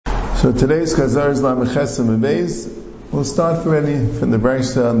So today's Chazar is Lamechesem and Beis. We'll start already from the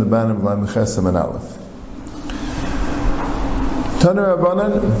Brayta on the bottom of Lamechesem and Aleph. Taner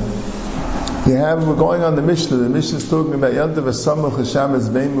Rabbanan, we're going on the Mishnah. The Mishnah is talking about Yantav Asamach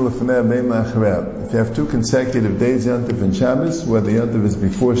HaShabbos Bein L'Fnei Bein L'Acharei. If you have two consecutive days, Yantav and Shabbos, whether Yantav is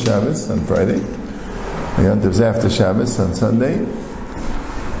before Shabbos on Friday, or Yantav is after Shabbos on Sunday.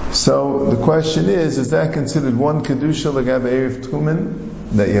 So the question is that considered one Kedusha L'Gab Erev Tchumen?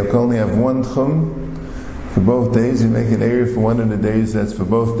 That you can only have one Tchum for both days, you make an area for one of the days that's for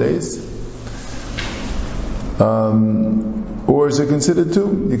both days? Or is it considered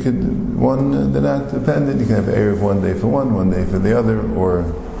two? You could, they're not dependent, you can have an area of one day for one day for the other, or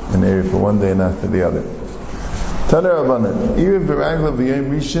an area for one day and not for the other. Taner Rabbanan, Erev B'Raglav V'Yom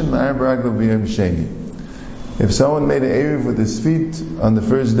Rishon, Ma'ar B'Raglav V'Yom Sheni. If someone made an Erev with his feet on the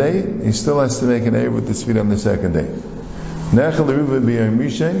first day, he still has to make an Erev with his feet on the second day. If he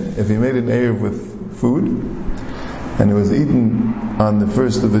made an Erev with food, and it was eaten on the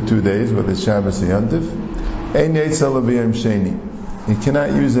first of the 2 days, whether it's Shabbos or Yantiv, he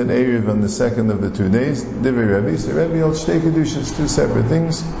cannot use an Erev on the second of the 2 days. Divrei Rebbe, so Rebbe holds Shtei Kedushas, two separate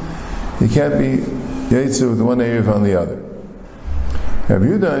things. You can't be Yetzer with one Erev on the other. Rabbi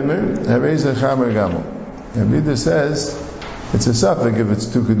Yehuda says, it's a suffix if it's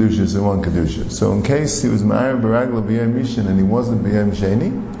two Kedushas and one Kedusha. So in case he was Ma'ar B'Raglav B'Yom Rishon and he wasn't B'Yom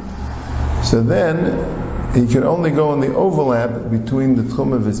Sheni, so then he could only go in the overlap between the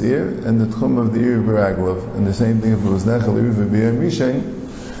Tchum of his ear and the Tchum of the ear of B'Raglav. And the same thing if it was Nechel Eruv B'Yom Rishon,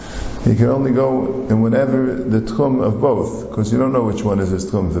 he could only go in whatever the Tchum of both, because you don't know which one is his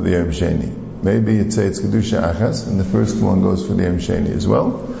Tchum for the Yom Sheni. Maybe you'd say it's Kedusha Achas, and the first one goes for the Yom Sheni as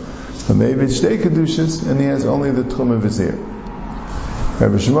well. But maybe it's Shtei Kedushas, and he has only the Tchum of his ear.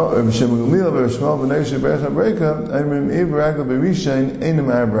 Rabbi Shmuel B'nei Shebercha Breika, Aimrim Eir B'Raglav B'Rishon, Einem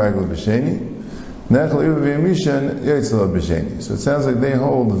Ma'ar B'Raglav B'Sheni, Nechel Eruv B'Yom Rishon, Yetzel B'Sheni. So it sounds like they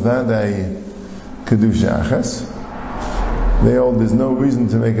hold Vadai Kedusha Achas. They hold there's no reason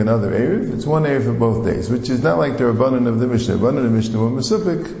to make another Erev. It's one Erev for both days, which is not like the Rabbanan of the Mishnah. Rabbanan of the Mishnah were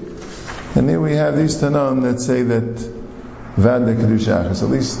Mesupik. And here we have these Tanam that say that Vadai Kedusha Achas, at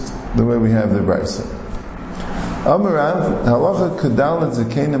least the way we have the Brayta. Amarav, halacha kedalat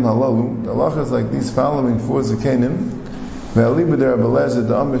zakenim halalu. The halacha is like these following four zakenim. Ve'alibah de Rabbi Eliezer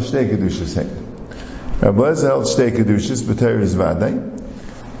the Amr shtei kedushas heim. Rabbi Eliezer held shtei kedushas, b'teir is vaday.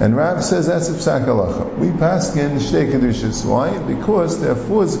 And Rav says that's a psak halacha. We pass in shtei kedushas. Why? Because there are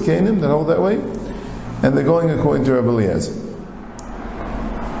four zakenim that hold that way, and they're going according to Rabbi Eliezer.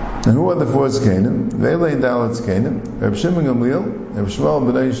 And who are the four zakenim? Ve'elei dalat zakenim. Rabbi Shimon Gamliel, Rabbi Shmuel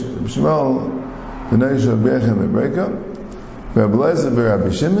B'nai Shebercha Breika, Rabbi Eliezer Rabbi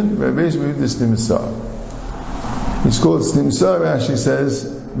Shimon, Rabbi Yehuda Snim Sar. It's called Snim Sar, Rashi says,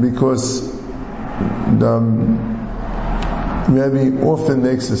 because Rabbi often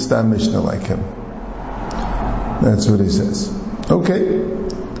makes a Stam Mishnah like him. That's what he says. Okay.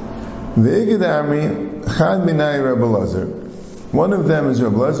 Ve'eged Ami Chad Minai Rabbi Eliezer. One of them is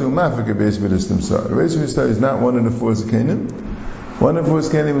Rabbi Eliezer, Umafik Rabbi Yehuda Snim Sar. Rabbi Yehuda is not one of the four Zakenim. One of whose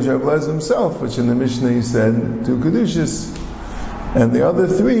Kenim was Rabbi Eliezer himself, which in the Mishnah he said, two Kedushas. And the other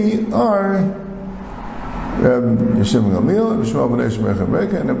three are Rabbi Shimon Gamliel, Rabbi Shmuel B'nai Shebercha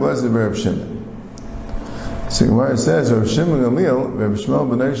Breika, and Rabbi Eliezer Rabbi Shimon. So Gemara says, Rabbi Shimon Gamliel, Rabbi Shmuel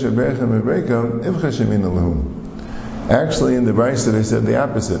B'nai Shebercha Breika, Ivcha Shemin Alahum. Actually, in the Brayta they said the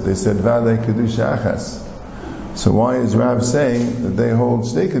opposite. They said, Vadei Kedusha Achas. So why is Rav saying that they hold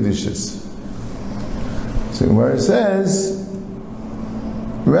Shtei Kedushas? So Gemara says,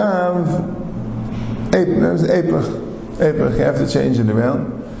 Rav Eipach. You have to change it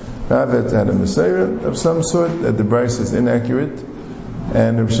around. Rav had a Messiah of some sort, that the Brayta is inaccurate.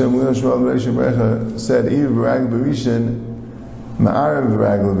 And Rav Shmuel B'nai said, Erev B'Raglav B'Rishon, Ma'ar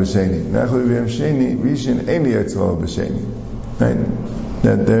B'Raglav B'Sheni. Nechel B'Yom Sheni, Rishon Ein Yetzel B'Sheni. Right?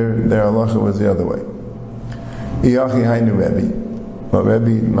 That their halacha was the other way. Iyachi Hainu Rebbe. But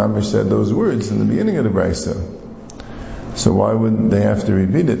Rebbe Mamash said those words in the beginning of the Brayta. So why wouldn't they have to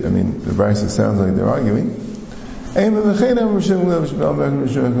repeat it? I mean, the Brayta sounds like they're arguing. You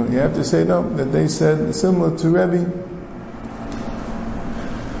have to say no, that they said similar to Rebbe.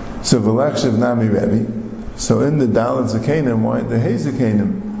 So V'lachshav Nami Rebbe. So in the Dalet Zakenim, why the Hey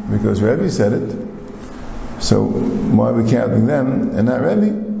Zakenim? Because Rebbe said it. So why are we counting them and not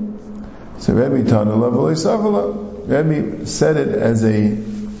Rebbe? So Rebbe Tana Lav Savala. Rebbe said it as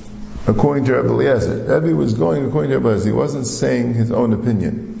according to Rabbi Eliezer. Rebbe was going according to Rabbi Eliezer. He wasn't saying his own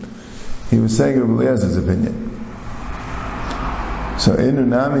opinion. He was saying Rabbi Eliezer's opinion. So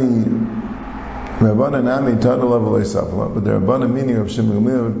Inunami Rabbana Nami Tana Level Eisafla, but the Rabbana meaning of Shem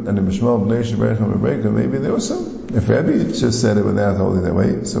Gamliel and the Mishmal Bnei Sheberech and Rebbeika, maybe they also. If Rabbi just said it without holding that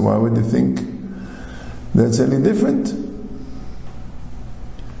way, so why would you think that's any different?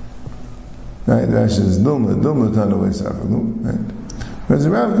 Right, Rashi says Dulma Tana Eisafla, right? Whereas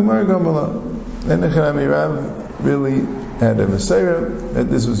Rav Gemara Gamala, and the Chanami Rav really had a Messiah, that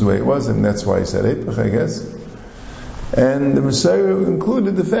this was the way it was, and that's why he said Eipach, I guess. And the Messiah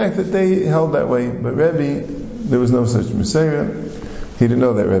included the fact that they held that way. But Rebbe, there was no such Messiah. He didn't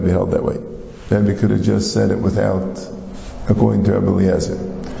know that Rebbe held that way. Rebbe could have just said it without, according to Rebbe Eliezer.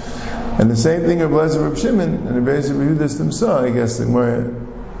 And the same thing of Eliezer Reb Shimon, and Rebbe Yehudas Timsah, I guess, the Gemara,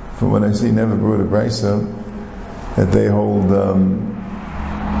 from what I see, never brought a brisa that they hold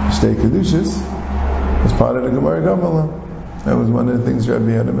Shtei Kedushas as part of the Gemara Gamala. That was one of the things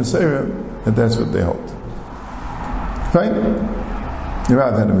Rebbe had a Messiah, that that's what they hold. Right?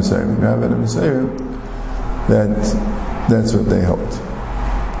 Rav had a Messiah. That's what they held.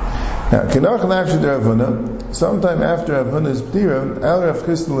 Now, sometime after Rav Huna's Ptira, Al Rav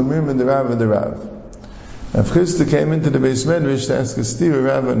Chisda L'mirman the Rav and the Rav. Rav Chisda came into the Beis Medrash to ask a stira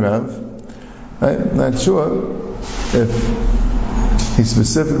Rav and Rav. Right? Not sure if he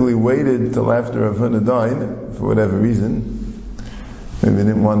specifically waited till after Rav Huna died, for whatever reason. Maybe he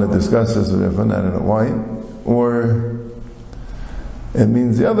didn't want to discuss this with Rav Huna, I don't know why. Or it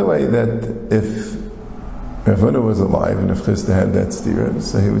means the other way, that if Rav Huna was alive and if Chisda had that stira,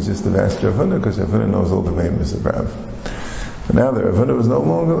 so he would just have asked Rav Huna, because Rav Huna knows all the names of Rav. But now that Rav Huna was no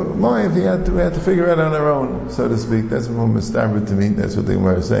longer alive, we had to figure it out on our own, so to speak. That's more mistabed to me, that's what they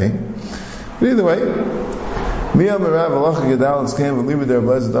were saying. But either way, Miyam Rav Alacha Gedal's came and leave there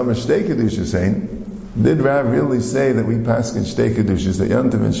blessed Dama Shtei Kedusha saying, did Rav really say that we paskin Shtei Kedushas, that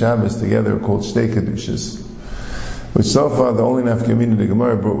Yantiv and Shabbos together are called Shtei Kedushas? Which so far the only nafkamina the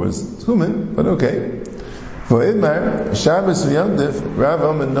Gemara brought was Chumin, but okay. For Idmar, Shabbos and Yantiv, Rav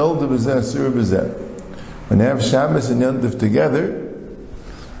Amen Nolda B'zeh, Surah B'zeh. When they have Shabbos and Yantiv together,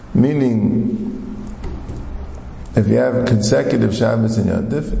 meaning if you have consecutive Shabbos and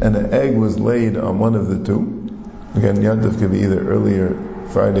Yantiv, and an egg was laid on one of the two, again, Yantiv could be either earlier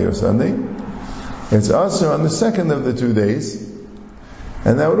Friday or Sunday, it's also on the second of the 2 days,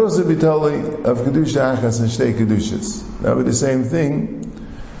 and that would also be totally of Kedusha Achas and Shtei Kedushas. That would be the same thing,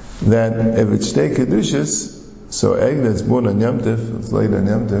 that if it's Shtei Kedushas, so egg that's born on Yom Tov, it's laid on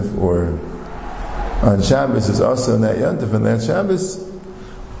Yom Tov, or on Shabbos is also on that Yom Tov and that Shabbos,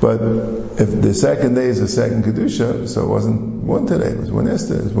 but if the second day is a second Kedusha, so it wasn't one today, it was one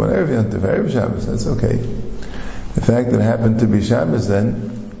yesterday, it was one Erev Yom Tov, Erev Shabbos, that's okay. The fact that it happened to be Shabbos then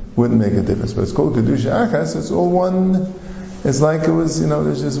wouldn't make a difference, but it's called Kedusha Achas, it's all one. It's like it was,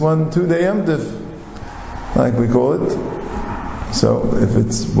 there's just 1 2 day Yom Tov, like we call it. So if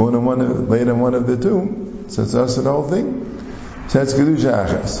it's born on laid on one of the two, so it's also the whole thing. So that's Kedusha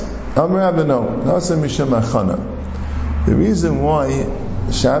Achas. The reason why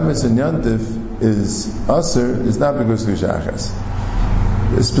Shabbos and Yom Tov is Aser is not because Kedusha Achas.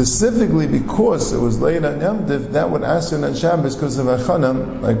 It's specifically because it was laid on Yom Tov, that would Aser on Shabbos because of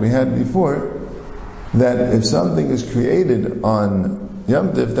Achanam, like we had before, that if something is created on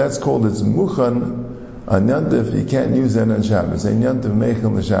Yom Tov, that's called its Muchan on Yom Tov, you can't use that on Shabbos. And Yom Tov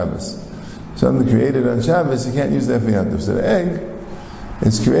Meichel the Shabbos. Something created on Shabbos, you can't use that for Yom Tov. So the egg,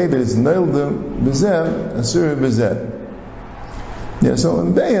 it's created, it's Nolda B'zeh, Asura B'zeh. Yeah, so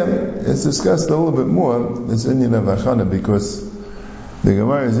in Bayam, it's discussed a little bit more, this Indian of Achana, because the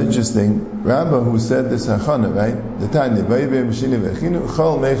Gemara is interesting. Rabbah who said this Achana, right? The Tanya, Vayibay Meshini Vechinu,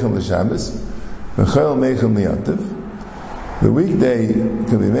 Chol Meichel the Shabbos, V'chol Meichel Yantiv. The weekday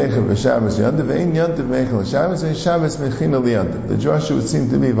could be Meichel V'Shabbos Yantiv, Ein Yantiv Meichel Shabbos, Ein Shabbos Mechinu Yantiv. The drasha would seem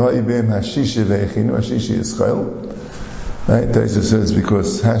to be V'ha'ibim Hashishi V'echinu, Hashishi is Chol. Right? Taisa says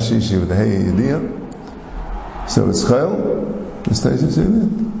because Hashishi with the Hey Yediyah. So it's Chol. Does Taisa say that?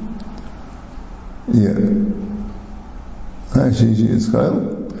 Yeah. Hashishi is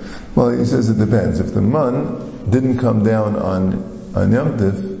Chol. Well, he says it depends. If the man didn't come down on Yom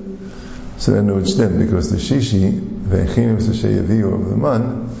Tov, so then it would stem, because the shishi, the echinim s'sheyaviu of the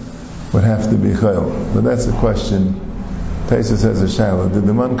man, would have to be chayil. But that's a question. Taisa says a shayla. Did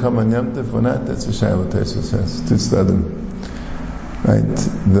the man come on Yom Tov or not? That's a shayla, Taisa says. To study. Right?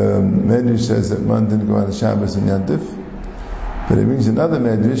 The Medrash says that man didn't go on Shabbos and Yom Tov. But it brings another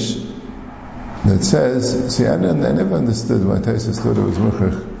Medrash that says, see, I never understood why Taisa thought it was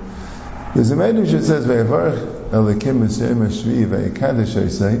muchach. There's a Medrash that says, Ve'avarach elikim es'yem ha'shvi'i ve'yikadosh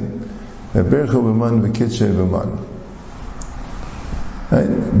ha'isai Bercha b'man v'kitshe b'man.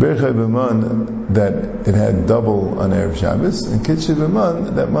 Bercha b'man, that it had double on Erev Shabbos, and kitshe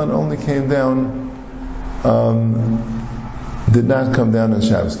b'man, that man only came down did not come down on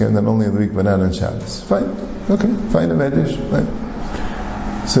Shabbos, came down only in the week, but not on Shabbos. Fine. Okay, fine, a medrash.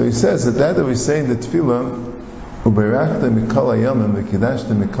 Fine. So he says that we say in the tefillah, uberachta mikol hayamim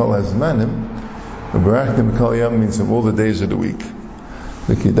v'kidashta mikol hazmanim. Uberachta mikol hayamim means of all the days of the week.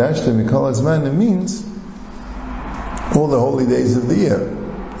 V'kidashta mikol hazmanim means all the holy days of the year.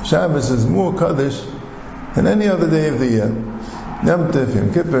 Shabbos is more kaddish than any other day of the year. Yom Tov,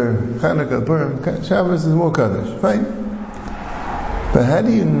 Yom Kippur, Chanukah, Purim, Shabbos is more kaddish. Fine. But how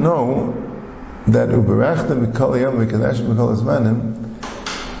do you know that uberachta mikol hayamim v'kidashta mikol hazmanim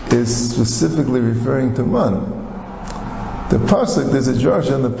is specifically referring to man? The pasuk, there's a Josh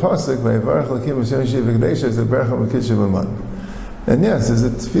in the pasuk by Varach Lakim Hashem Shiv V'Kadesha is a Berachah Mekisha B'man. And yes, there's a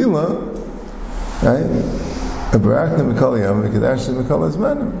tefillah, right? A Barakna Mikol Yom V'Kadashta Mikol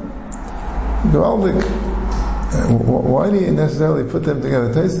Hazmanim. Gewaldik. Why do you necessarily put them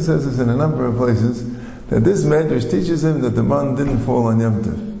together? Taisa says this in a number of places that this medrash teaches him that the man didn't fall on Yom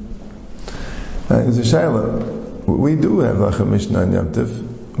Tov. It's a shayla. We do have Lacha Mishnah on Yom Tov,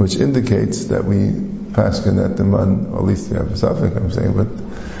 which indicates that we paskin that the man, or at least we have a suffix, I'm saying, but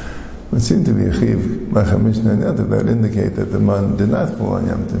it seemed to be a chiv Lacha Mishnah on Yom Tov that would indicate that the man did not fall on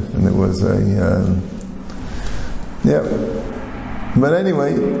Yom Tov, and it was a But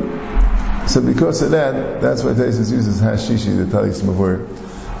anyway, so because of that, that's why Taisus uses hashishi to tell you some word.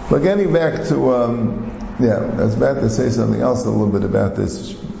 But getting back to I was about to say something else a little bit about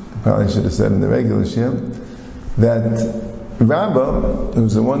this. Probably should have said in the regular Shem that Rabbah,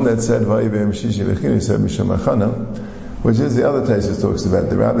 who's the one that said Vayivim Shishi V'Chinu, said Misham Achana, which is the other Taisus talks about.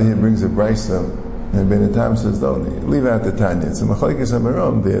 The Rabbah here brings a brisa, and Ben Tam says, don't leave out the Tanya. It's a Machlekes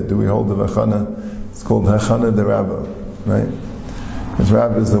Hamaram there. Do we hold the V'Chana? It's called Hachana de Rabbah, right? Because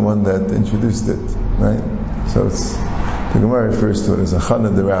Rabbah is the one that introduced it, right? So it's the Gemara refers to it as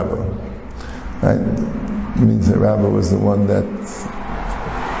Hachana de Rabbah, right? It means that Rabbah was the one that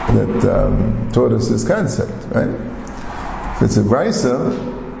taught us this concept, right? If it's a brisa,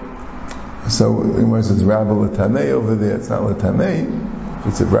 so the Gemara says Rabbah l'tamei over there. It's not l'tamei. If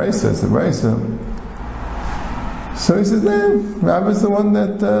it's a brisa, it's a brisa. So he says, Rabbah is the one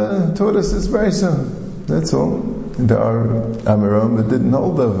that taught us this brisa. That's all. There are Amiram that didn't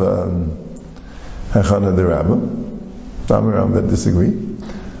hold of Hachana de Rabbah. Amiram that disagree.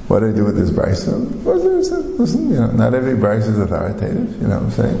 What do I do with this brisa? Listen, not every brisa is authoritative. You know what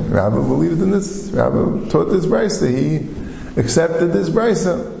I'm saying? Rabbah believed in this. Rabbah taught this brisa. He accepted this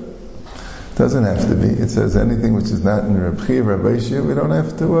brisa. Doesn't have to be. It says anything which is not in Reb Chiya, Rabbi Shia, we don't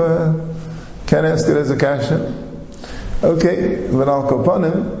have to. Can't ask it as a kasha. Okay, but Al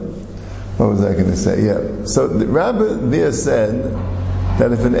Kopanim. What was I going to say? Yeah. So the Rabbah there said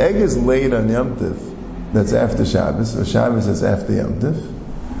that if an egg is laid on Yom Tov, that's after Shabbos, or Shabbos is after Yom Tov,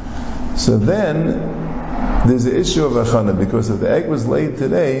 so then there's the issue of Achana, because if the egg was laid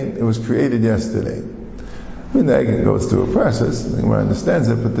today, it was created yesterday. I mean, the egg goes through a process, everyone understands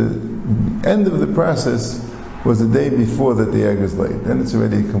it, but the end of the process was the day before that the egg was laid. Then it's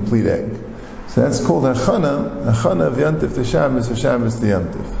already a complete egg. So that's called Achana of Yom Tov to Shabbos, or Shabbos to Yom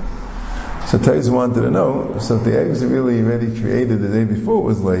Tov. So Taiz wanted to know, so if the eggs are really already created the day before it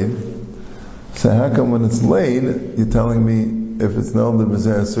was laid, so how come when it's laid, you're telling me if it's no the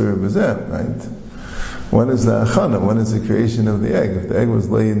Bezeh, Surah Bezeh, right? When is the Achana? When is the creation of the egg? If the egg was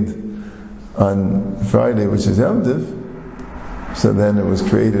laid on Friday, which is Yom Tov, so then it was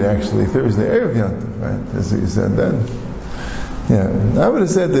created actually Thursday, Erev Yom Tov, right? That's what you said then. Yeah, I would have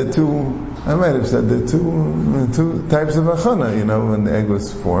said there are two types of achana, when the egg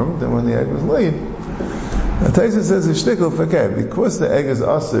was formed and when the egg was laid. Taisa says a shtickle fakeh, because the egg is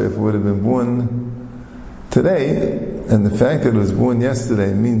aser if it would have been born today, and the fact that it was born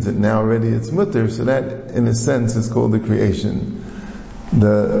yesterday means that now already it's mutter, so that in a sense is called the creation.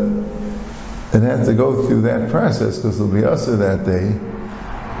 It had to go through that process because it'll be aser that day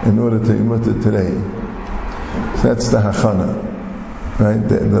in order to be mutter today. So that's the hachana. Right,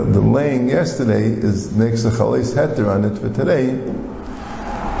 the laying yesterday makes a chalais heter on it for today.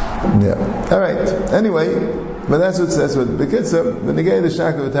 Yeah. All right. Anyway, but that's what says. But the kitzur, the negay the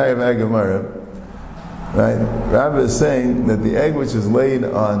shakavatay of Agamara, right? Rabbah is saying that the egg which is laid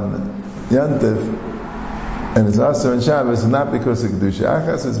on Yom Tov and is also on Shabbos is not because of kedusha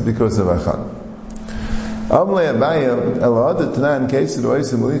achas; it's because of achan. Amlei Abaya Elad Tanan case the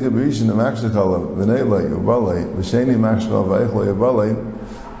Oisim Malika Berishin Amachshachala V'Neilay Ubalay V'Sheni Machshachal V'Eichlay Ubalay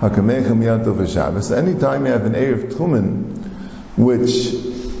Hakamechem Yantov V'Shabbos. Anytime you have an Erev Tchumen, which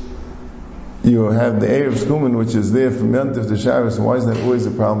you have the Erev Tchumen which is there from Yantov to Shabbos, why is that always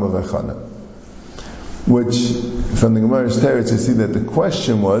a problem of Achana? Which from the Gemara's Teretz you see that the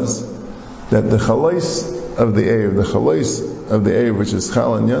question was that the chalais of the Erev, which is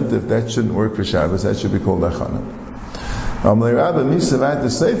Chal and Yontif, that shouldn't work for Shabbos, that should be called Achana.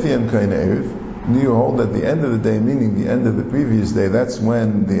 Do you hold at the end of the day, meaning the end of the previous day, that's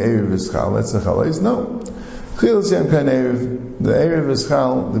when the Erev is Chal, that's the chalais? No. The Erev is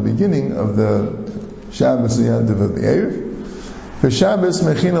Chal, the beginning of the Shabbos Yontif of the Erev. For Shabbos,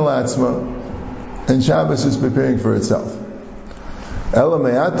 Mechina La'atzma, and Shabbos is preparing for itself. Ela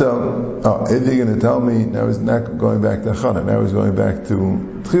Me'ata, if you're going to tell me, now he's not going back to Chana, now he's going back to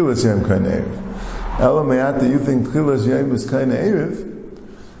Tchilas Yom Kain Erev. Ela Me'ata, you think Tchilas Yom is Kain Erev,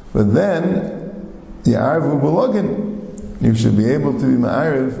 but then, Ya'arvu b'login, you should be able to be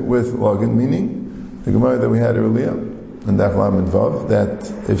ma'ariv with login, meaning the Gemara that we had earlier, and Daf Lamed Vav, that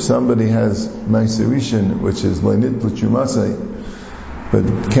if somebody has Ma'aser Rishon, which is Leinit L'Chumasai, but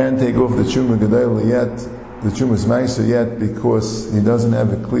can't take off the Chuma Gedayla yet, the Chumas Ma'aser yet, because he doesn't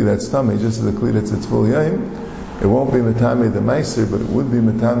have a Kli that's tummy, just as a Kli that's its full Yayim, it won't be Matami the Ma'aser, but it would be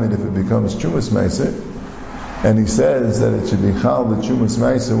Matami if it becomes Chumas Ma'aser. And he says that it should be Chal the Chumas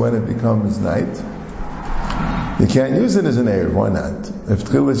Ma'aser when it becomes night. You can't use it as an Erev, why not? If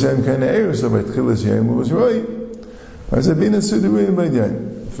Tchilas Yom kind of Erev, so by Tchilas Yom it was Roy. For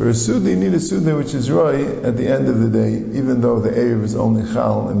a Suda, you need a Suda which is Roy at the end of the day, even though the Erev is only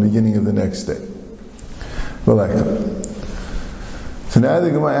Chal in the beginning of the next day. So now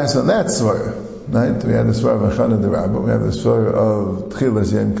the Gemara asks on that Svara, right? We had the Svara of Achana the Rabbah, we have the Svara of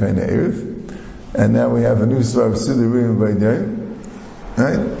Tchilas Yom kind of Erev, and now we have a new Svara of Suda Riyim B'Yayim,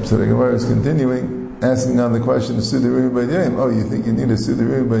 right? So the Gemara is continuing, asking on the question of Suda Riyim B'Yayim. Oh, you think you need a Suda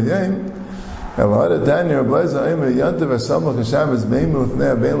Riyim B'Yayim? You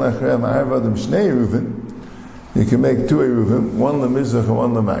can make two Eruvim, one Lemizrach and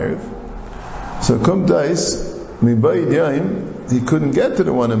one Lema'ariv. So Kum Dais, Mibayid Yayim, he couldn't get to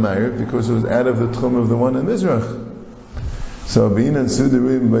the one in Ma'ariv because it was out of the Tchum of the one in Mizrach. So Bein and Suda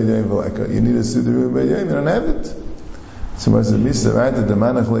Riyim B'Yayim V'Leka, you need a Suda Riyim B'Yayim, you don't have it. So are you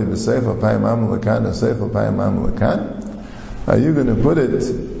going to put it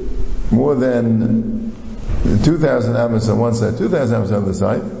more than 2,000 amas on one side, 2,000 amas on the other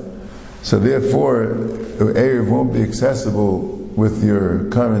side? So therefore, the Erev won't be accessible with your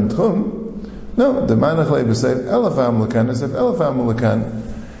current Tchum. No, the Manachle b'Seif Elef Am L'kan, Esef Elef Am L'kan.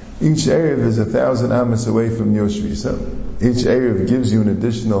 Each Erev is 1,000 amas away from your Shvisa. Each Erev gives you an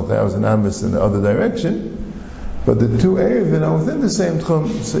additional 1,000 amas in the other direction. But the two Erev are within the same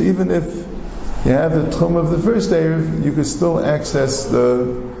Tchum, so even if you have the Tchum of the first Erev, you can still access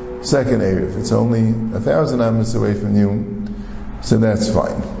the second Erev. It's only 1,000 amas away from you, so that's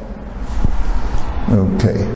fine. Okay.